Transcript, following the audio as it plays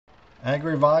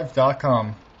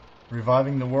AgRevive.com,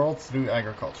 reviving the world through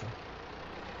agriculture.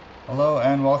 Hello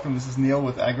and welcome. This is Neil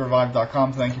with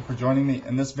AgRevive.com. Thank you for joining me.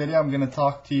 In this video, I'm going to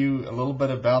talk to you a little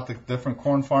bit about the different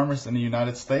corn farmers in the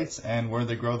United States and where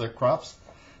they grow their crops.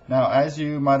 Now, as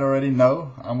you might already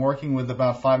know, I'm working with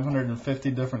about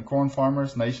 550 different corn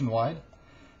farmers nationwide,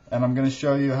 and I'm going to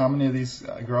show you how many of these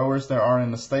growers there are in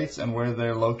the states and where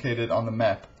they're located on the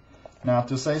map. Now,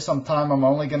 to save some time, I'm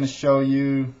only going to show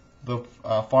you the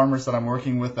farmers that I'm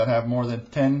working with that have more than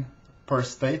 10 per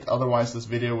state. Otherwise, this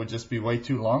video would just be way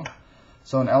too long.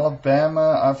 So in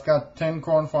Alabama, I've got 10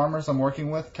 corn farmers I'm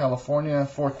working with. California,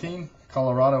 14.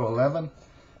 Colorado, 11.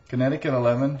 Connecticut,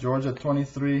 11. Georgia,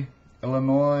 23.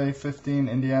 Illinois, 15.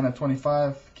 Indiana,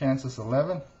 25. Kansas,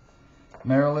 11.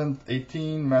 Maryland,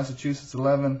 18. Massachusetts,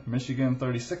 11. Michigan,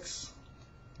 36.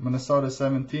 Minnesota,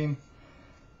 17.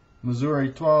 Missouri,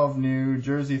 12. New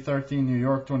Jersey, 13. New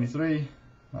York, 23.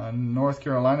 North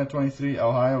Carolina, 23.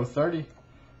 Ohio, 30.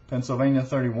 Pennsylvania,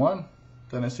 31.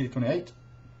 Tennessee, 28.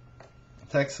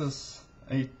 Texas,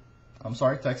 10.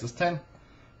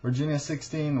 Virginia,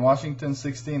 16. Washington,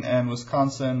 16. And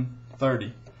Wisconsin,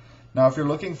 30. Now, if you're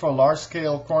looking for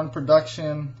large-scale corn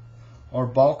production or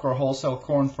bulk or wholesale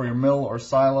corn for your mill or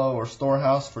silo or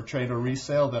storehouse for trade or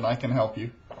resale, then I can help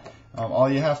you. All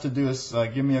you have to do is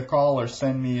give me a call or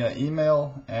send me an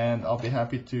email, and I'll be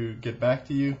happy to get back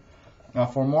to you.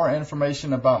 For more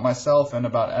information about myself and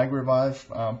about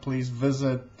AgRevive, please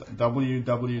visit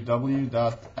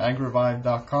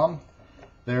www.agrevive.com.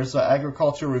 There's an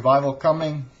agriculture revival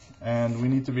coming, and we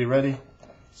need to be ready.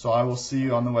 So I will see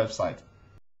you on the website.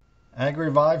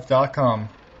 AgRevive.com,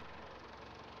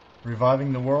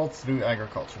 reviving the world through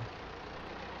agriculture.